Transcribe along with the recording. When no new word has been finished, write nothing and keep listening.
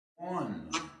1.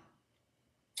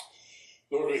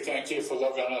 Lord, we thank you for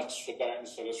loving us, for dying to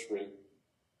set us free.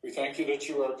 We thank you that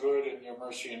you are good and your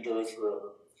mercy endureth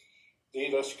forever.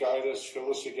 Lead us, guide us, fill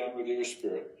us again with your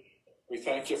Spirit. We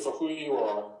thank you for who you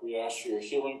are. We ask your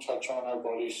healing touch on our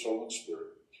body, soul, and spirit.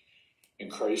 In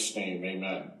Christ's name,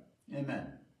 amen.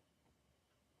 Amen.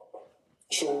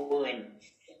 So we're in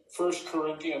 1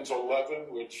 Corinthians 11,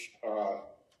 which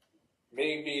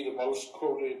may be the most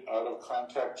quoted out of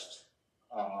context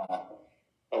of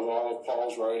all of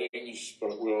Paul's writings,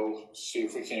 but we'll see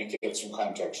if we can't get some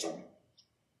context on it.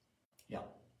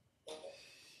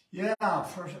 Yeah.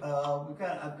 First, I've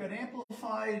got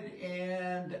Amplified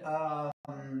and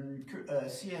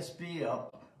CSB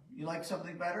up. You like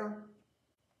something better?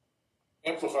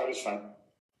 Amplified is fine.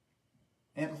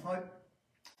 Amplified?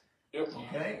 Yep.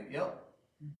 Okay. Yep.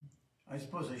 I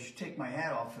suppose I should take my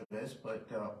hat off for this,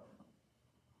 but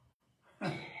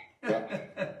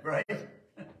right.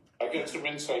 I get some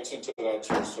insights into that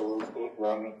too, so we'll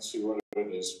run and see what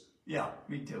it is. Yeah,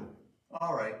 me too.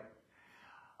 All right.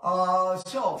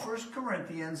 So 1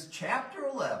 Corinthians chapter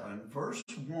 11, verse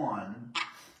 1,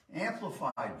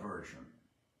 Amplified version.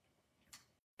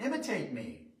 Imitate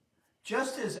me,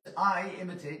 just as I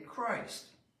imitate Christ.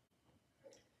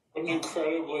 What an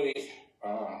incredibly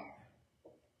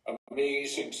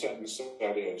amazing sentence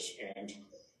that is, and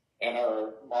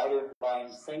our modern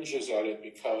mind cringes at it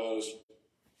because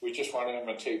we just want to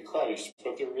imitate Christ.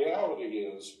 But the reality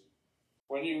is,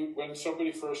 when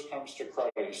somebody first comes to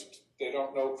Christ, they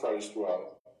don't know Christ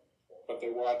well, but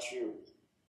they watch you.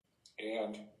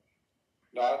 And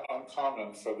not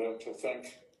uncommon for them to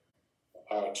think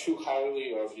too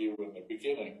highly of you in the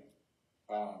beginning.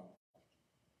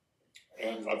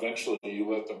 And eventually you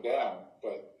let them down.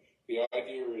 But the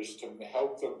idea is to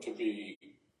help them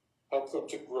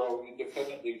to grow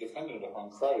independently dependent upon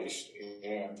Christ.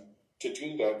 And to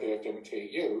do that, they have to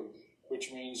imitate you,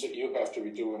 which means that you have to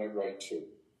be doing it right too.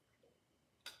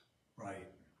 Right.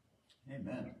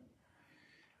 Amen.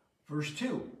 Verse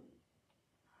 2.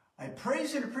 I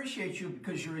praise and appreciate you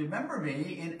because you remember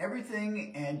me in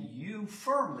everything and you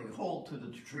firmly hold to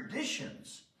the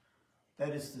traditions, that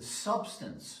is the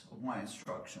substance of my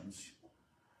instructions,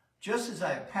 just as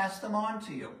I have passed them on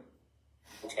to you.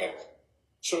 Okay.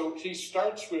 So he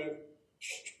starts with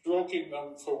stroking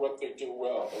them for what they do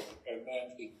well, and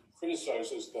then he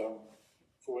criticizes them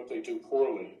for what they do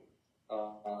poorly.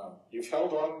 You've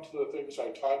held on to the things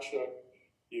I taught you.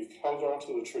 You've held on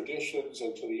to the traditions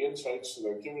and to the insights that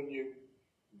I've given you,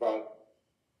 but...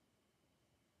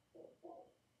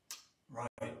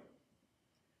 Right.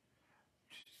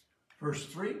 Verse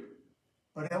 3.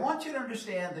 But I want you to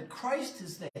understand that Christ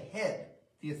is the head,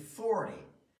 the authority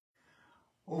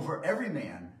over every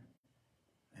man,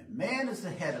 and man is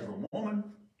the head of the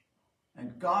woman,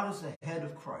 and God is the head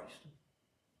of Christ.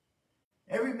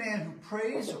 Every man who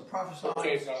prays or prophesies...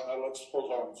 Okay, now let's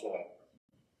hold on to that.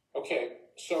 Okay,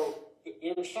 so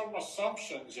there are some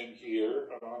assumptions in here,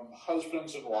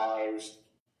 husbands and wives,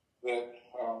 that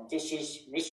this is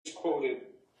misquoted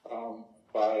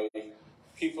by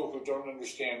people who don't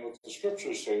understand what the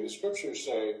scriptures say. The scriptures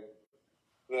say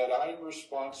that I'm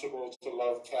responsible to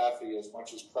love Kathy as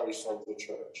much as Christ loved the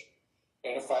church.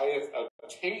 And if I have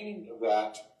attained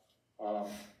that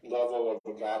level of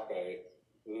agape,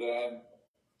 then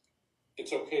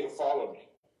it's okay to follow me.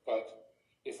 But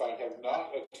if I have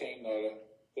not attained that,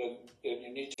 then you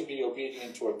need to be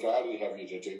obedient to what God would have you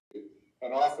to do.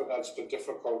 And often that's the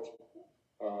difficult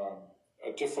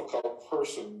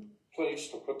place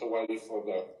to put the wife or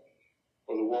the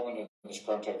woman in this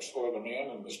context, or the man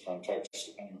in this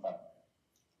context, depending upon.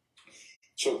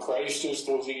 So Christ is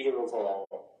the leader of all.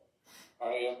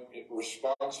 I am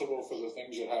responsible for the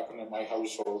things that happen in my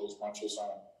household as much as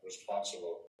I'm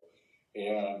responsible.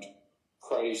 And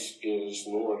Christ is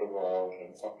Lord of all,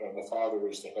 and the Father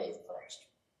is the head of Christ.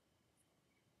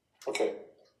 Okay,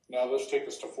 now let's take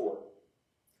us to 4.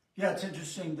 Yeah, it's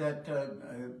interesting that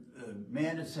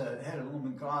man is the head of the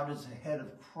woman, God is the head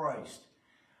of Christ.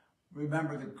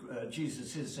 Remember that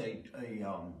Jesus is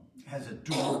has a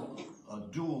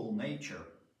dual nature,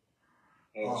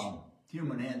 Yes.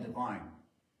 Human and divine.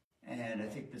 And I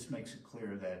think this makes it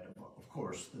clear that, of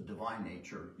course, the divine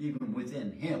nature, even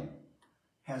within him,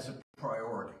 has a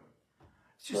priority.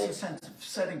 It's just a sense of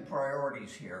setting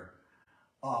priorities here.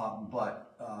 You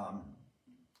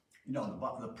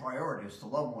know, the priority is to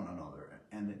love one another,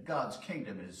 and that God's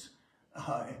kingdom is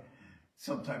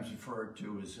sometimes referred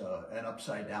to as an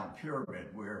upside-down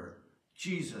pyramid, where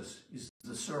Jesus is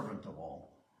the servant of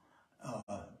all.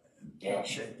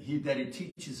 Yes. That he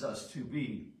teaches us to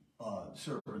be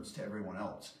servants to everyone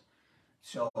else.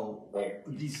 So Right.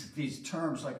 these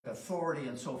terms like authority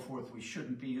and so forth, we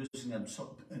shouldn't be using them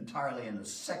so entirely in the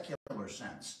secular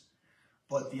sense.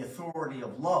 But the authority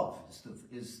of love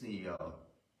is the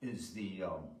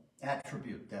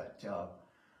attribute that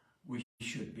we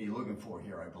should be looking for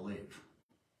here, I believe.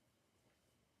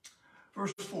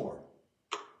 Verse 4.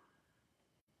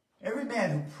 Every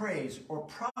man who prays or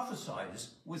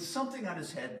prophesies with something on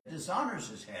his head dishonors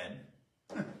his head.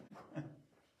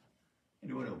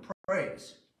 Anyone who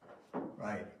prays,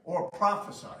 right, or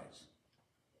prophesies,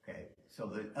 okay,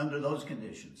 so under those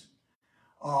conditions,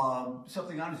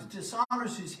 something on his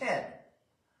dishonors his head.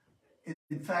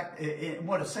 In fact,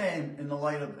 what it's saying in the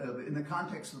light of, in the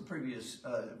context of the previous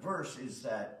verse is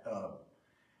that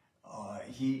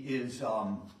he is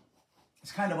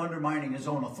it's kind of undermining his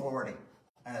own authority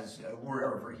as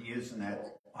wherever he is in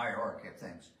that hierarchy of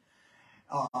things.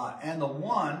 And the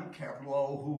one, capital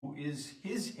O, who is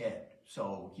his head.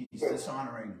 So he's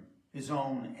dishonoring his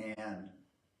own and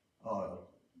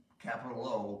capital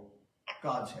O,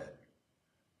 God's head.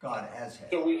 God as head.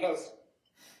 So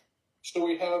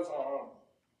we have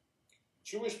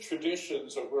Jewish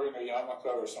traditions of wearing a yarmulke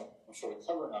or some sort of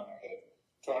covering on their head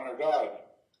to honor God.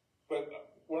 But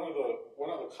one of the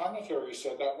commentaries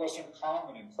said that wasn't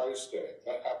common in Christ's day.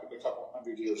 That happened a couple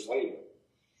hundred years later,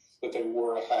 that they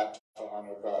wore a hat to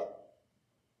honor God.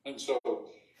 And so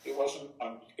it was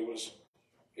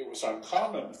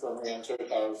uncommon for a man to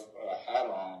have a hat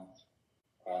on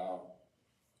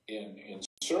in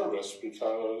service,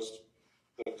 because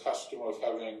the custom of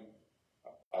having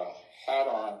a hat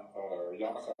on or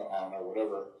yarmulke on or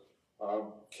whatever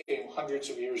came hundreds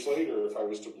of years later, if I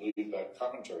was to believe that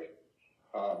commentary,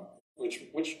 which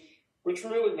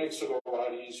really makes it a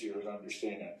lot easier to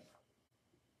understand it.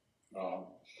 Go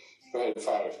ahead,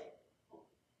 5.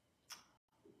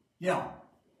 Yeah.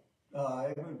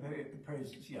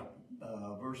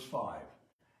 Verse 5.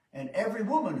 And every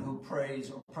woman who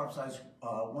prays or prophesies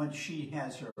when she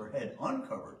has her head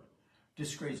uncovered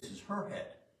disgraces her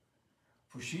head.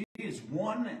 For she is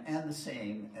one and the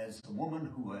same as the woman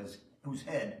whose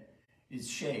head is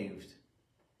shaved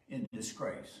in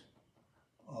disgrace.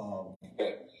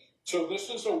 Okay. So this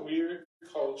is a weird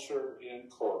culture in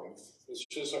Corinth. This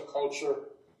is a culture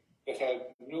that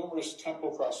had numerous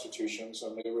temple prostitutions,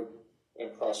 and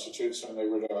prostitutes, and they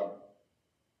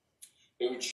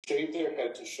would shave their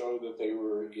head to show that they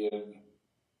were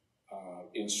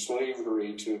in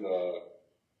slavery to the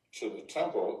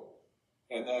temple.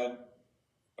 And then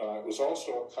it was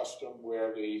also a custom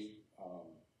where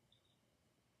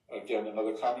again,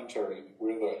 another commentary,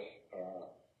 where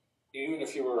even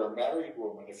if you were a married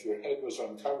woman, if your head was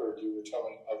uncovered, you were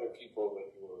telling other people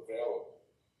that you were available.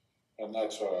 And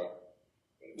that's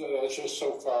just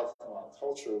so far from our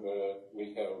culture that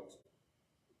we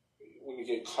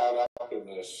get caught up in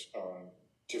this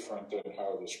different than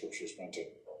how the scriptures meant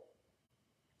it.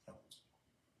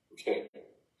 Okay.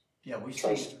 Yeah, we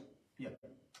see.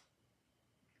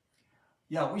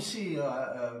 Yeah, we see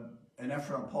an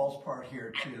effort on Paul's part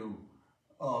here to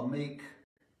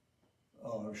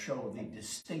show the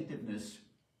distinctiveness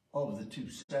of the two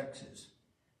sexes,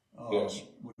 yes.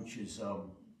 Which is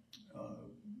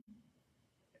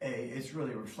it's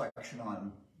really a reflection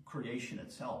on creation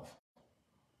itself.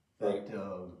 Right.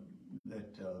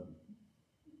 That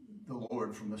the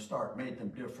Lord from the start made them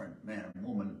different, man and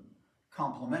woman,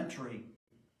 complementary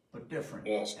but different.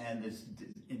 Yes. And this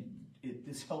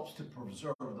helps to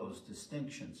preserve those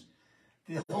distinctions.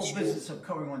 The whole business of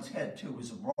covering one's head too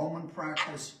is a Roman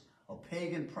practice, a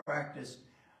pagan practice,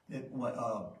 that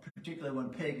particularly when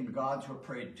pagan gods were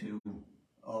prayed to,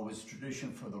 was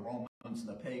tradition for the Romans and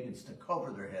the pagans to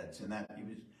cover their heads, and that he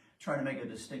was trying to make a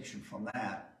distinction from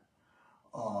that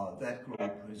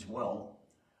group as well.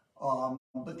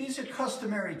 But these are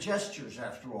customary gestures,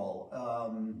 after all.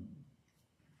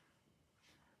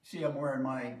 See, I'm wearing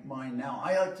mine now.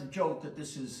 I like to joke that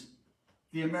this is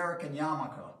the American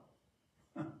yarmulke.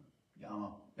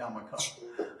 Yarmulke.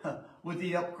 With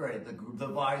the upgrade, the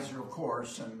visor, of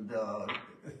course, and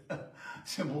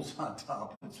symbols on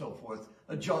top and so forth,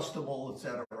 adjustable,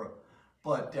 etc.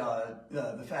 But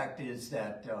the fact is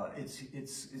that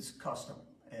it's custom,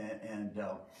 and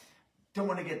don't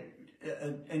want to get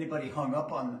anybody hung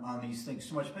up on these things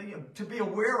too much, but to be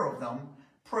aware of them,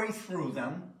 pray through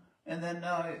them, and then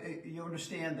you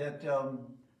understand that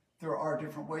there are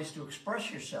different ways to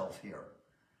express yourself here,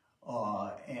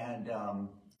 and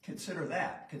consider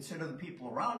that. Consider the people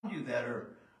around you that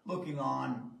are looking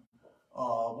on.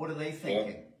 What are they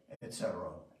thinking,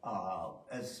 etc.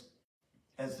 As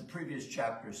the previous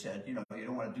chapter said, you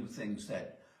don't want to do things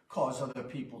that cause other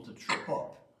people to trip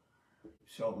up.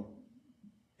 So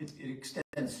it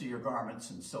extends to your garments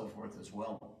and so forth as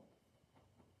well.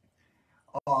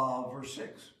 Verse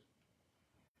 6.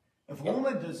 If a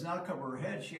woman does not cover her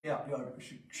head,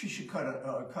 she should cut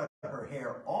her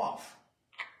hair off.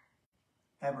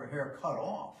 Have her hair cut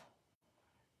off.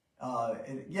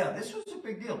 Yeah, this was a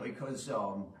big deal because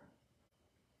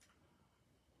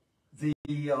it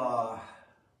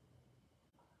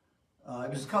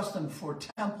was custom for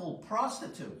temple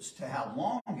prostitutes to have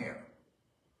long hair.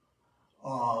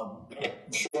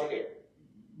 Short hair.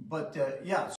 But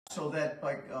yeah, so that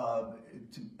like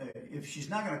if she's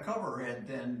not going to cover her head,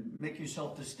 then make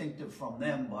yourself distinctive from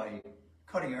them by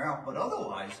cutting her out. But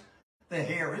otherwise, the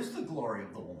hair is the glory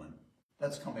of the woman.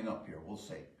 That's coming up here. We'll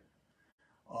see.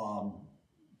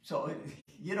 So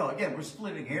you know, again, we're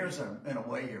splitting hairs in a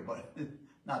way here, but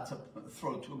not to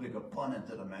throw too big a pun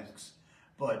into the mix.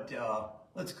 But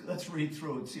let's read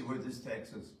through and see where this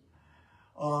takes us.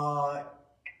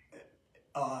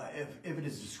 If it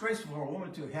is disgraceful for a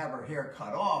woman to have her hair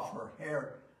cut off, her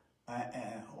hair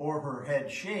or her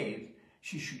head shaved,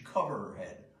 she should cover her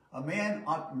head. A man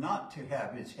ought not to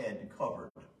have his head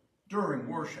covered during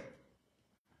worship,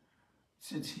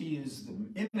 since he is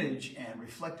the image and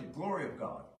reflected glory of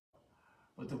God.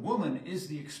 But the woman is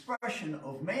the expression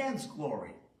of man's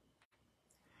glory.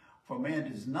 For man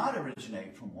does not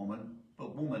originate from woman,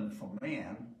 but woman from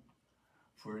man.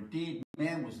 For indeed,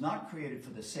 man was not created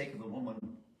for the sake of the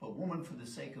woman, but woman for the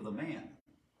sake of the man.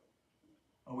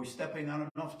 Are we stepping on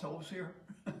enough toes here?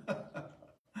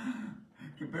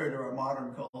 Compared to our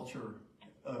modern culture,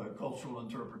 cultural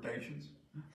interpretations.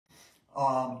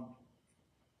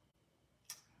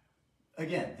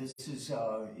 Again, this is,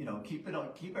 you know, keep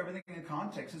everything in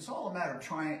context. It's all a matter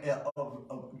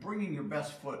of bringing your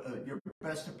best your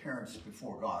best appearance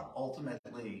before God.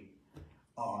 Ultimately,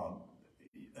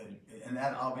 and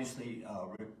that obviously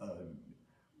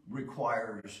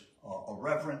requires a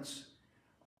reverence,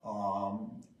 a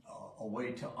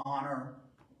way to honor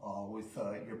with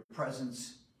your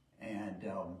presence, and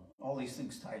all these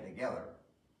things tie together.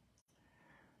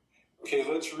 Okay,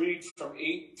 let's read from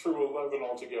 8 through 11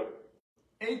 altogether.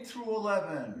 8 through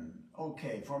 11.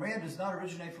 Okay, for man does not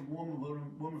originate from woman,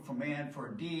 woman from man. For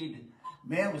indeed,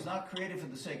 man was not created for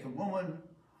the sake of woman,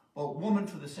 but woman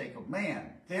for the sake of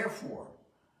man. Therefore,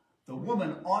 the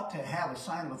woman ought to have a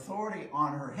sign of authority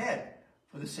on her head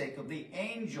for the sake of the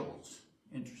angels.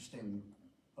 Interesting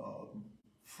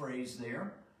phrase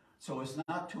there. So as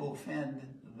not to offend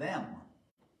them,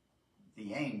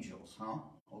 the angels, huh?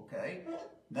 Okay.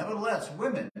 Nevertheless,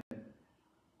 woman,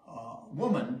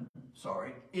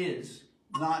 is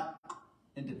not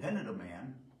independent of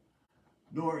man,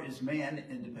 nor is man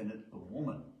independent of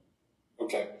woman.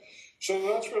 Okay. So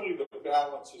that's really the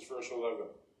balance is verse 11.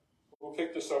 We'll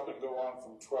pick this up and go on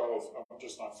from 12. I'm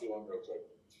just not feeling real good.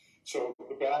 So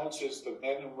the balance is that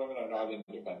men and women are not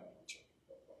independent.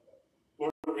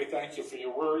 Lord, we thank you for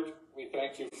your word. We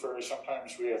thank you for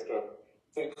sometimes we have to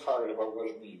think hard about what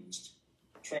it means.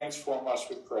 Transform us,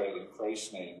 we pray, in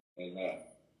Christ's name. Amen.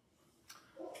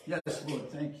 Yes, Lord,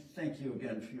 thank you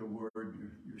again for your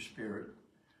word, your spirit,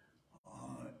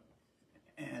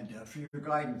 and for your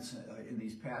guidance in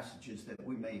these passages, that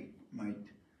we might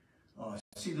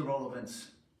see the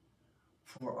relevance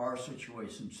for our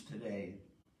situations today,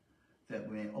 that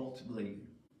we ultimately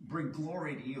bring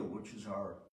glory to you, which is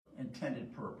our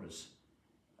intended purpose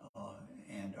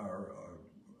and our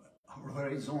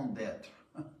raison d'etre.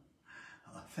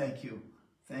 Thank you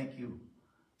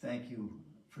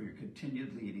for your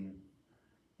continued leading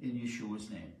in Yeshua's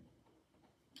name.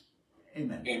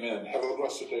 Amen. Amen. Have a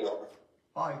blessed day, Albert.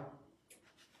 Bye.